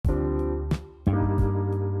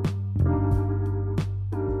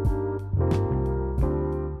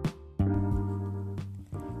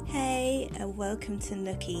welcome to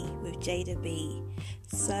Nookie with Jada B.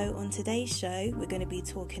 So on today's show, we're going to be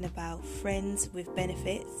talking about friends with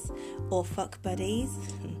benefits or fuck buddies.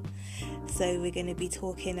 So we're going to be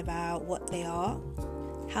talking about what they are,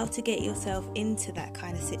 how to get yourself into that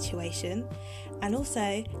kind of situation, and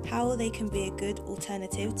also how they can be a good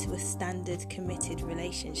alternative to a standard committed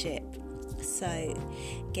relationship. So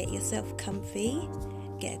get yourself comfy,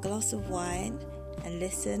 get a glass of wine, and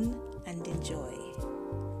listen and enjoy.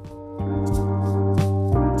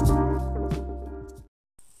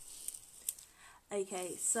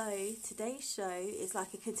 Okay, so today's show is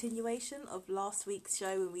like a continuation of last week's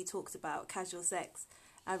show when we talked about casual sex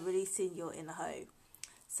and releasing your inner hoe.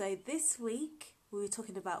 So this week we were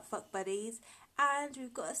talking about fuck buddies, and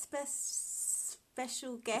we've got a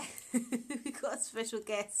special guest. We've got a special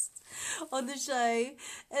guest on the show,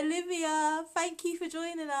 Olivia. Thank you for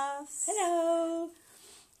joining us. Hello.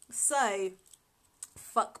 So,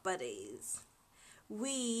 fuck buddies.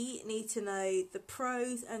 We need to know the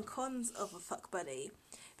pros and cons of a fuck buddy,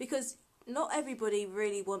 because not everybody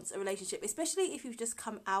really wants a relationship, especially if you've just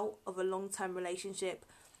come out of a long-term relationship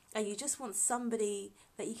and you just want somebody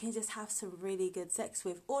that you can just have some really good sex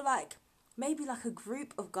with, or like maybe like a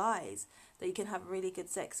group of guys that you can have really good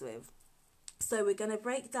sex with. So we're going to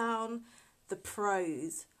break down the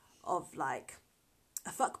pros of like a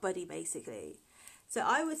fuck buddy basically. So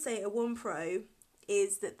I would say a one pro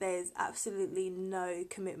is that there's absolutely no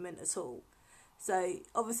commitment at all. So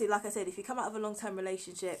obviously, like I said, if you come out of a long-term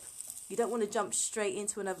relationship, you don't want to jump straight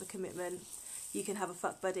into another commitment. You can have a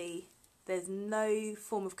fuck buddy. There's no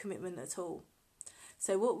form of commitment at all.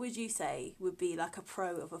 So what would you say would be like a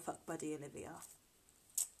pro of a fuck buddy, Olivia?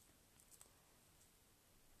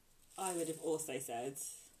 I would have also said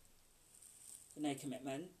no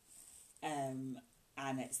commitment, and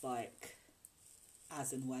it's like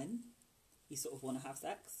as and when you sort of want to have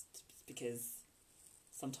sex, because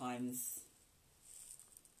sometimes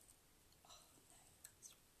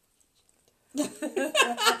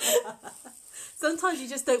sometimes you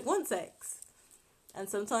just don't want sex, and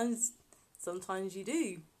sometimes you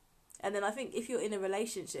do. And then I think if you're in a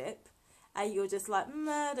relationship and you're just like,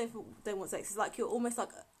 I don't want sex, it's like you're almost like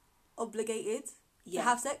obligated to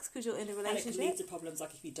have sex because you're in a relationship. And it can lead to problems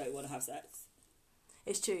like if you don't want to have sex.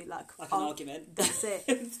 It's true, like an argument. That's it.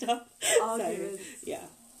 And stuff. Arguments. So, yeah.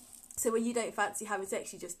 So when you don't fancy having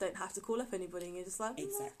sex, you just don't have to call up anybody, and you're just like,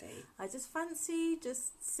 exactly. I just fancy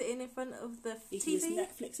just sitting in front of the you TV. Can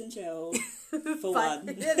just Netflix and chill for one.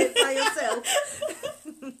 By yourself.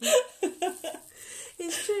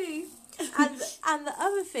 It's true. And the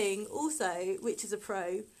other thing also, which is a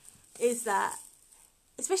pro, is that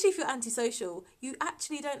especially if you're antisocial, you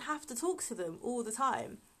actually don't have to talk to them all the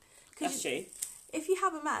time. That's true. If you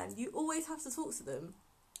have a man, you always have to talk to them.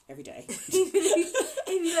 Every day. Even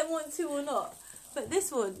if you don't want to or not. But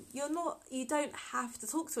this one, you don't have to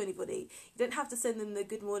talk to anybody. You don't have to send them the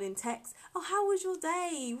good morning text. Oh, how was your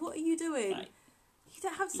day? What are you doing? Right. You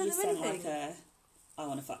don't have to send them anything. Like I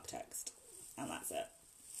want a fuck text, and that's it.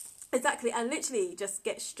 Exactly, and literally just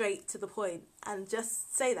get straight to the point and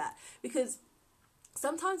just say that. Because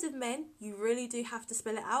sometimes with men, you really do have to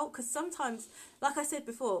spell it out, because sometimes, like I said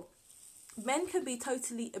before, men can be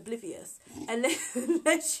totally oblivious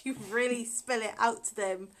unless you really spell it out to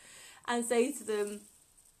them and say to them,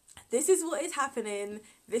 this is what is happening,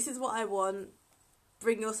 this is what I want,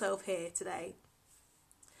 bring yourself here today.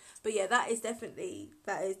 But yeah, that is definitely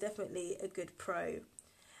a good pro.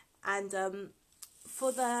 And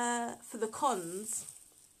for the cons,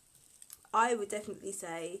 I would definitely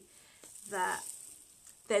say that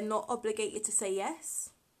they're not obligated to say yes.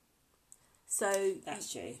 So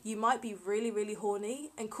that's true. You might be really, really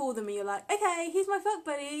horny and call them, and you're like, okay, he's my fuck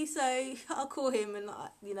buddy, so I'll call him, and I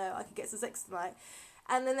can get some sex tonight.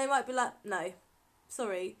 And then they might be like, no,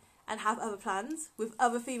 sorry, and have other plans with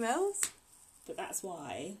other females. But that's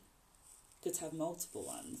why just have multiple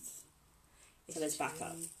ones. So there's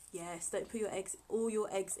backup. Yes, don't put all your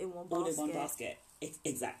eggs in one basket. All in one basket.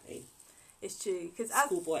 Exactly. It's true.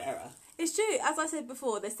 Schoolboy error. It's true. As I said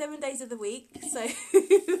before, there's 7 days of the week, so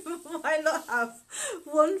why not have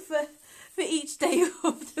one for each day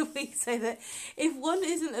of the week, so that if one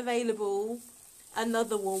isn't available,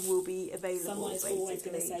 another one will be available. Someone is always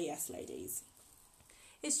going to say yes, ladies.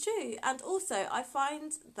 It's true. And also, I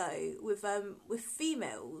find, though, with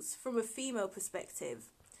females, from a female perspective,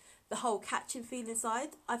 the whole catching feeling side,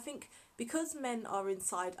 I think because men are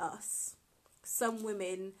inside us, some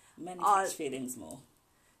women catch feelings more.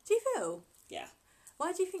 Do you feel? Yeah.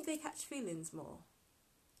 Why do you think they catch feelings more?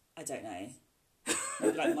 I don't know.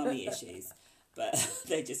 Maybe like mummy issues, but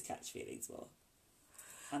they just catch feelings more.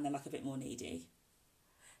 And they're like a bit more needy.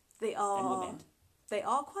 They than are. women. They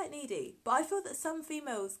are quite needy, but I feel that some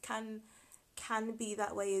females can be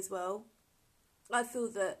that way as well. I feel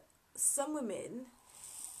that some women,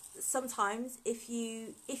 sometimes if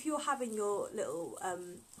you're having your little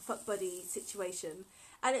fuck buddy situation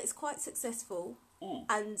and it's quite successful,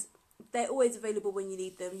 and they're always available when you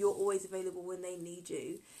need them, you're always available when they need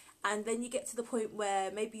you, and then you get to the point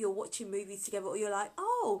where maybe you're watching movies together, or you're like,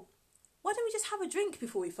 oh, why don't we just have a drink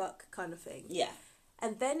before we fuck, kind of thing. Yeah.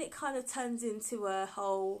 And then it kind of turns into a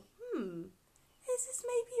whole, is this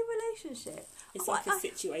maybe a relationship? It's like a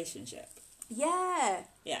situationship. Yeah.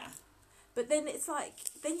 Yeah. But then it's like,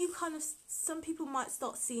 then you kind of, some people might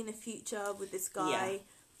start seeing a future with this guy.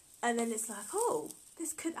 And then it's like, oh,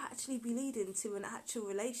 this could actually be leading to an actual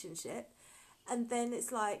relationship. And then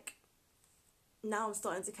it's like, now I'm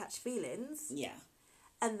starting to catch feelings. Yeah.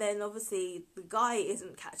 And then obviously the guy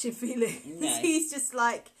isn't catching feelings. No. He's just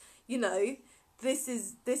like, this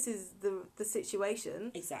is the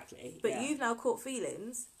situation. Exactly. But you've now caught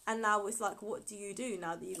feelings, and now it's like, what do you do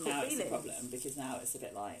now that you've caught feelings? Now it's a problem, because now it's a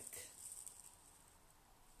bit like,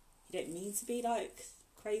 you don't mean to be like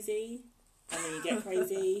crazy, and then you get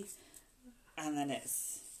crazy, and then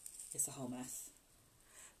it's a whole mess.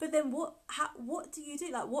 But then what do you do?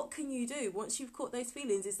 Like, what can you do once you've caught those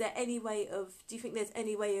feelings? Is there any way of, do you think there's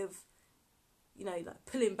any way of, like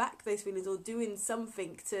pulling back those feelings or doing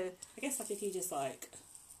something to... I guess like if you just like,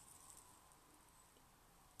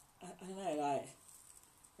 I don't know, like,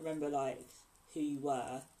 remember like who you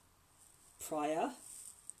were prior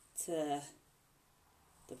to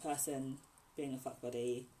the person being a fuck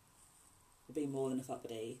buddy, or being more than a fuck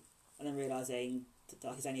buddy, and then realising that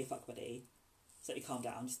like he's only a fuck buddy, so you calm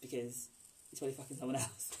down just because he's probably fucking someone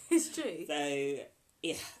else. It's true. So,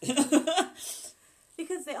 yeah.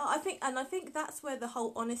 Because they are, I think that's where the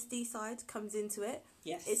whole honesty side comes into it.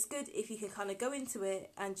 Yes. It's good if you can kind of go into it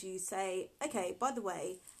and you say, okay, by the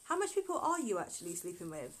way, how much people are you actually sleeping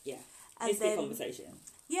with? Yeah. And it's then, the conversation.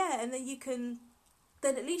 Yeah, and then you can,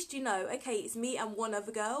 then at least okay, it's me and one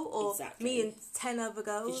other girl, or exactly. me and 10 other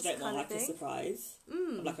girls. Because you don't want like a surprise.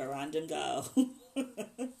 Of like a random girl.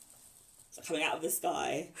 It's coming out of the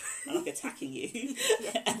sky and like attacking you.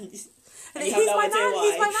 Yeah. And you have no idea why.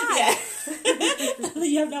 He's my man. Yeah.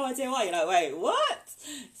 You have no idea why. You're like, wait, what?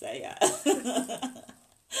 So yeah.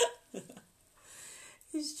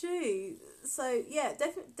 It's true. So yeah,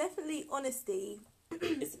 definitely honesty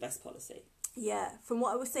is the best policy. Yeah, from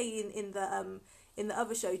what I was saying in the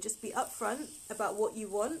other show, just be upfront about what you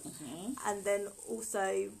want, and then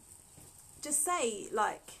also just say,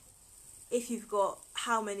 like, if you've got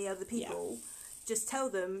how many other people, just tell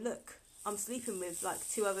them, look, I'm sleeping with like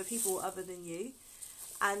 2 other people other than you,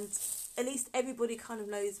 and at least everybody kind of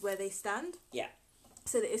knows where they stand. Yeah.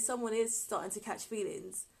 So that if someone is starting to catch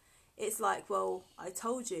feelings, it's like, well, I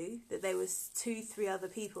told you that there was 2-3 other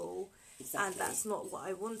people, and that's not what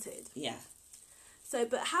I wanted. Yeah. So,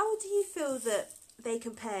 but how do you feel that they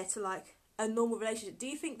compare to like a normal relationship? Do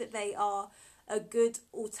you think that they are a good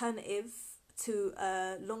alternative to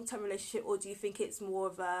a long-term relationship, or do you think it's more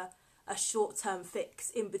of a short-term fix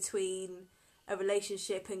in between a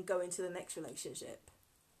relationship and going to the next relationship?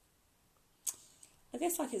 I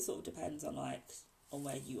guess like it sort of depends on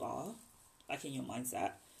where you are, like in your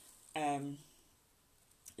mindset.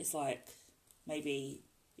 It's like maybe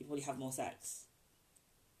you probably have more sex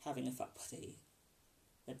having a fuck buddy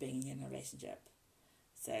than being in a relationship.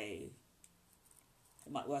 So it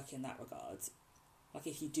might work in that regard. Like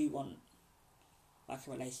if you do want like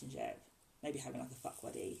a relationship, maybe having like a fuck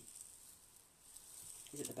buddy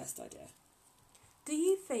isn't the best idea. Do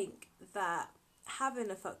you think that having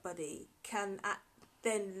a fuck buddy can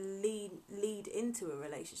then lead into a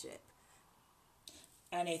relationship?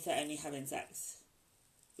 And if they're only having sex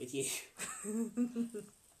with you,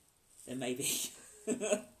 then maybe.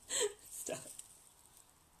 Stuff.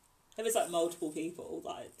 If it's like multiple people,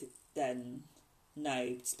 like then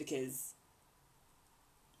no, just because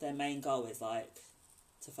their main goal is like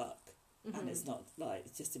to fuck, and it's not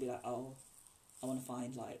like just to be like, oh, I want to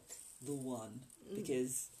find like the one,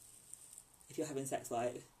 because if you're having sex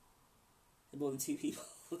like with more than 2 people,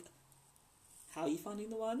 how are you finding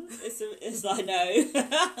the one? It's like no.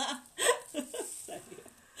 So, yeah.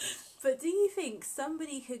 But do you think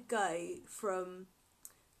somebody could go from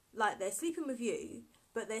like they're sleeping with you,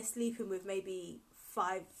 but they're sleeping with maybe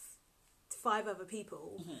five other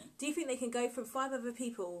people? Do you think they can go from 5 other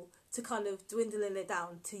people to kind of dwindling it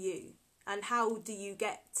down to you? And how do you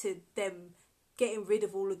get to them getting rid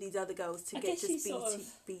of all of these other girls to get just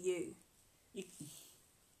be you?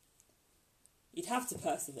 You'd have to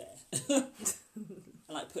persevere and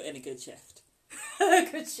like put in a good shift.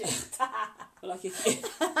 Good shift. But like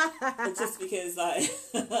but just because like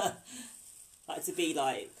like to be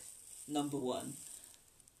like number one.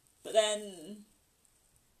 But then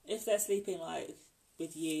if they're sleeping like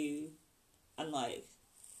with you and like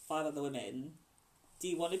 5 other women, do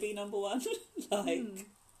you want to be number one? Like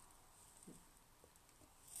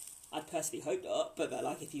I'd personally hope not, but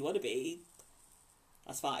like if you want to be,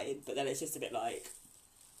 that's fine. But then it's just a bit like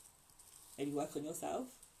maybe work on yourself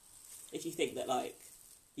if you think that like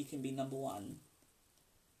you can be number one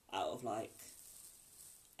out of like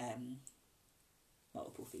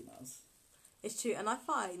multiple females. It's true, and I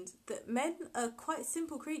find that men are quite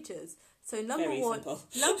simple creatures. So number Very one, simple.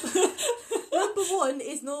 number one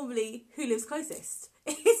is normally who lives closest.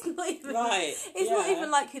 It's not even Right. It's not even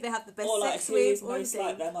like who they have the best or like sex who's with or most anything.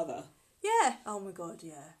 like their mother. Yeah. Oh my god.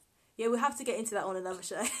 Yeah. Yeah. We'll have to get into that on another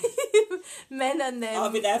show. Men and their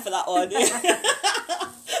I'll be there for that one.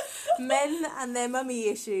 men and their mummy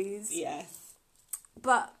issues. Yes.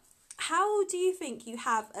 But how do you think you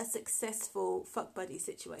have a successful fuck buddy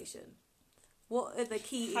situation? What are the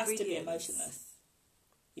key It has ingredients? to be emotionless.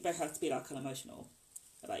 You both have to be like unemotional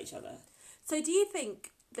about each other. So do you think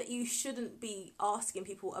that you shouldn't be asking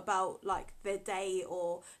people about like their day,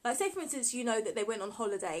 or like say for instance you know that they went on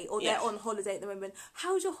holiday or they're on holiday at the moment,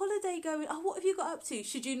 how's your holiday going, oh what have you got up to?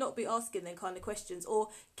 Should you not be asking them kind of questions, or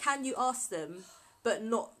can you ask them but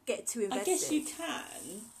not get too invested? I guess you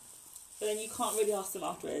can, but then you can't really ask them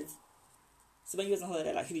afterwards. So when you was on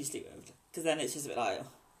holiday, like who did you sleep with? Because then it's just a bit like,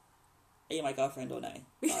 are you my girlfriend or no?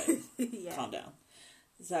 Like, Yeah. calm down.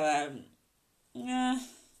 So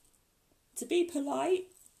to be polite,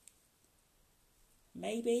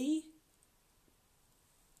 maybe.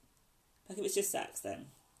 Like if it's just sex, then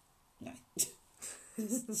no.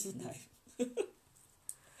 No.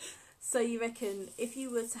 So you reckon if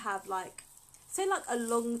you were to have like, say like a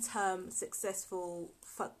long-term successful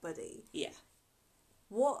fuck buddy, Yeah.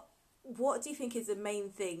 what do you think is the main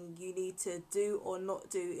thing you need to do or not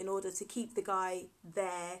do in order to keep the guy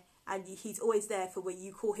there and he's always there for when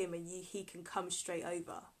you call him and he can come straight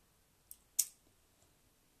over?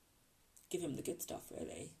 Give him the good stuff,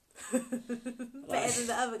 really. Better than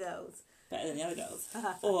the other girls. Better than the other girls.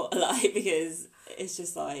 Or like, because it's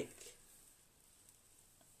just like,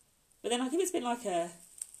 but then like if it's been like a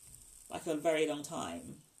very long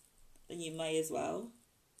time, then you may as well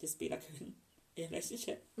just be like in a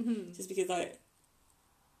relationship. Mm-hmm. Just because like,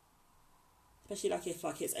 especially like if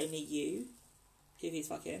like it's only you who he's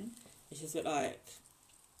fucking, it's just a bit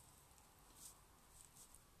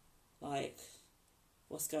like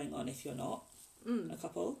what's going on if you're not a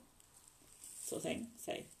couple, sort of thing.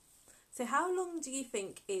 So how long do you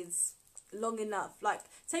think is long enough? Like,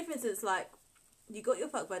 say for instance, like, you got your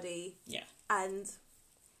fuck buddy, Yeah. and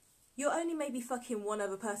you're only maybe fucking one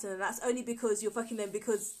other person, and that's only because you're fucking them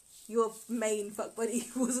because your main fuck buddy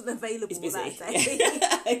wasn't available He's busy.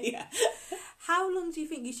 that day. Yeah. How long do you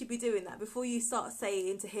think you should be doing that before you start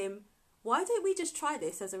saying to him, why don't we just try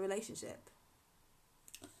this as a relationship?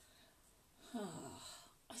 I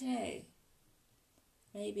don't know.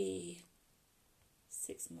 Maybe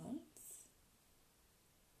 6 months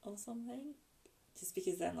or something. Just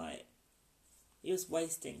because then, like, you're just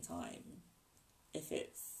wasting time. If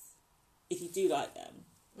you do like them,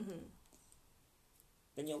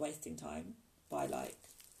 then you're wasting time by, like,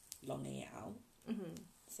 longing it out.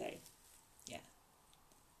 So, yeah.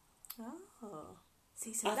 Oh.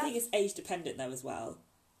 See, so I think it's age dependent though as well.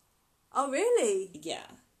 Oh, really? Yeah.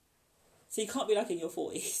 So you can't be like in your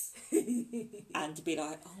 40s and be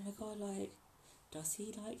like, oh my god, like, does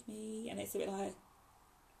he like me? And it's a bit like,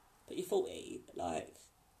 but you're 40, like,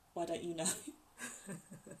 why don't you know?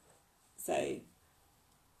 So,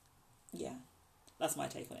 yeah, that's my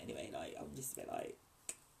take on it anyway. Like, I'm just a bit like,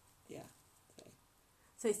 yeah.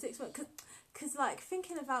 So 6 months, because like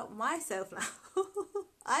thinking about myself now,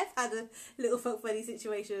 I've had a little fuck buddy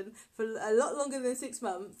situation for a lot longer than 6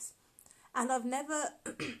 months, and I've never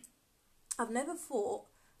thought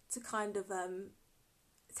to kind of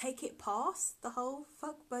take it past the whole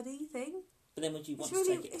fuck buddy thing. But then would you want to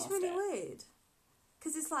take it past It's really it? weird.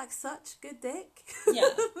 Because it's like such good dick. Yeah.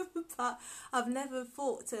 But I've never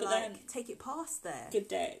thought to But like then- take it past there. Good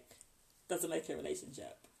dick doesn't make a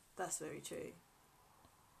relationship. That's very true.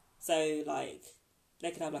 So, like,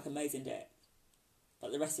 they could have, like, amazing dick,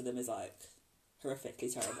 but the rest of them is, like,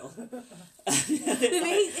 horrifically terrible. He's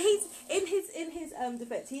in his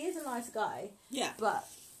defense, he is a nice guy. Yeah. But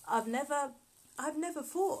I've never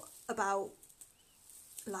thought about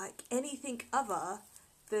like anything other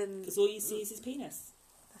than. Because all you see is his penis.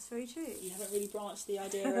 That's very true. You haven't really branched the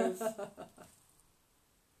idea of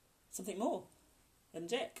something more than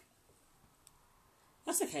dick.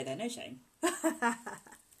 That's okay though, no shame.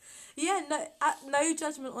 Yeah, no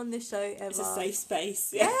judgment on this show ever. It's a safe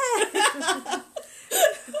space. Yeah.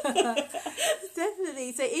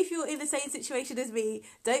 Definitely. So if you're in the same situation as me,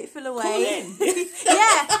 don't feel away. Call in.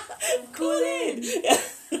 Yeah. Call in.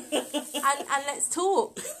 And let's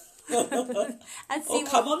talk. And see or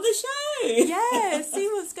come on the show. Yeah, see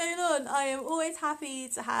what's going on. I am always happy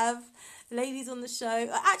to have ladies on the show.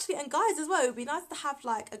 Actually, and guys as well. It would be nice to have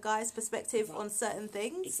like a guy's perspective on certain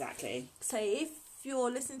things. Exactly. So if you're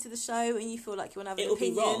listening to the show and you feel like you want to have an It'll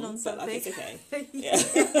be opinion wrong, on but something, like, it's okay. Yeah.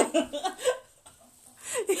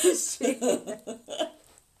 It's true.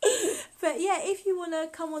 But yeah, if you want to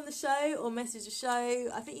come on the show or message the show,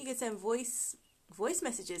 I think you can send voice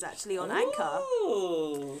messages actually on Anchor.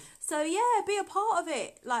 So yeah, be a part of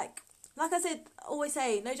it. Like I said, always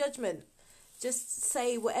say, no judgment. Just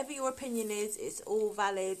say whatever your opinion is, it's all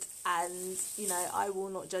valid, and you know, I will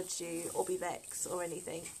not judge you or be vexed or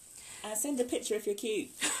anything. Send a picture if you're cute.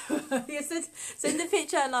 Yeah, send a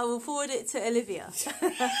picture and I will forward it to Olivia.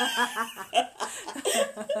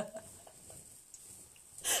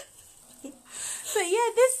 But yeah,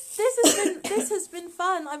 this has been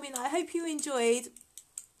fun. I mean, I hope you enjoyed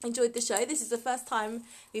the show. This is the first time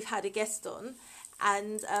we've had a guest on,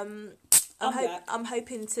 and I'm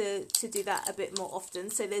hoping to do that a bit more often.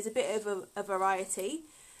 So there's a bit of a variety.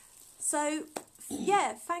 So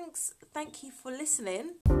yeah, thank you for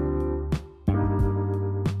listening.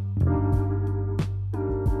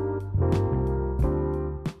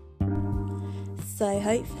 So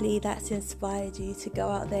hopefully that's inspired you to go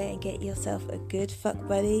out there and get yourself a good fuck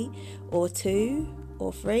buddy, or 2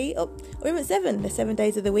 or 3 or even 7, the 7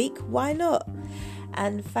 days of the week. Why not?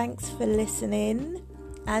 And thanks for listening.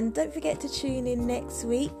 And don't forget to tune in next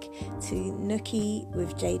week to Nookie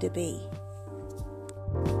with Jada B.